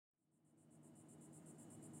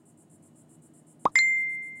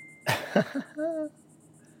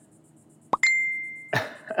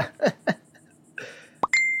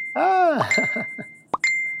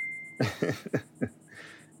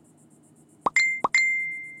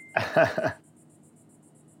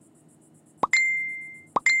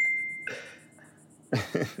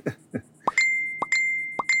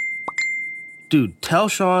Dude, tell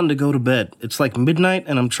Sean to go to bed. It's like midnight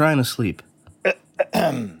and I'm trying to sleep.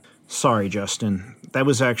 Sorry, Justin. That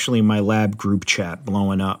was actually my lab group chat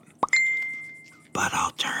blowing up. But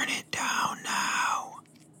I'll turn it down now.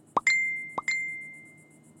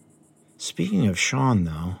 Speaking of Sean,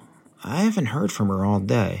 though, I haven't heard from her all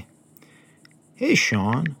day. Hey,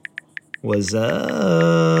 Sean. What's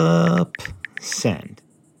up? Send.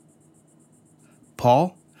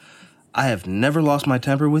 Paul, I have never lost my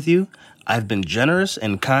temper with you. I've been generous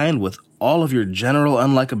and kind with all of your general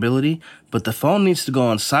unlikability, but the phone needs to go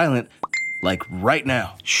on silent, like right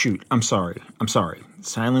now. Shoot, I'm sorry.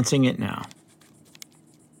 Silencing it now.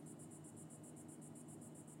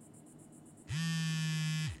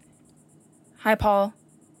 Hi, Paul.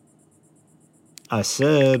 I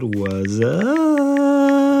said, what's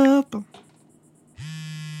up?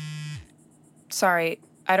 Sorry,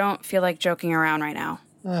 I don't feel like joking around right now.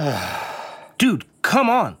 Dude, come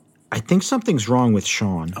on. I think something's wrong with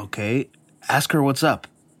Sean. Okay, ask her what's up.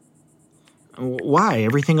 Why?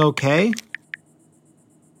 Everything okay?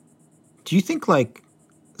 Do you think,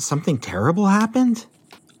 something terrible happened?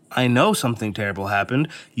 I know something terrible happened.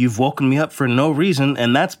 You've woken me up for no reason,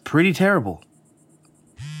 and that's pretty terrible.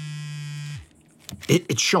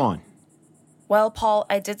 It's Sean. Well, Paul,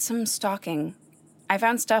 I did some stalking. I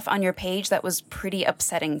found stuff on your page that was pretty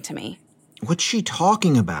upsetting to me. What's she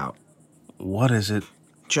talking about? What is it?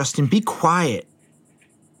 Justin, be quiet.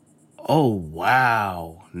 Oh,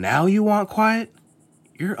 wow. Now you want quiet?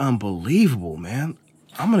 You're unbelievable, man.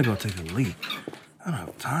 I'm gonna go take a leak. I don't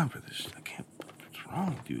have time for this. I can't. What's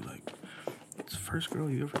wrong with you? It's the first girl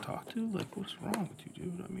you ever talked to? What's wrong with you,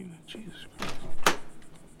 dude? I mean, Jesus Christ.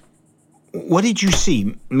 What did you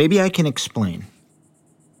see? Maybe I can explain.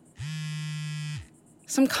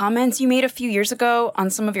 Some comments you made a few years ago on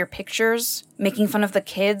some of your pictures, making fun of the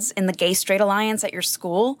kids in the Gay-Straight Alliance at your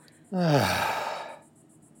school. And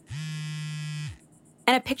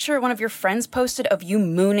a picture one of your friends posted of you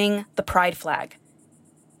mooning the pride flag.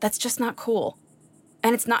 That's just not cool.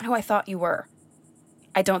 And it's not who I thought you were.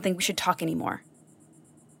 I don't think we should talk anymore.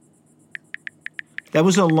 That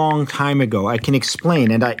was a long time ago. I can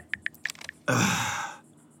explain, and I...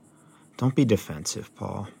 Don't be defensive,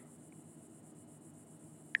 Paul.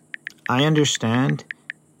 I understand,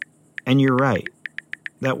 and you're right.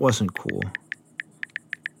 That wasn't cool.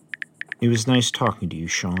 It was nice talking to you,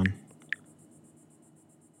 Sean.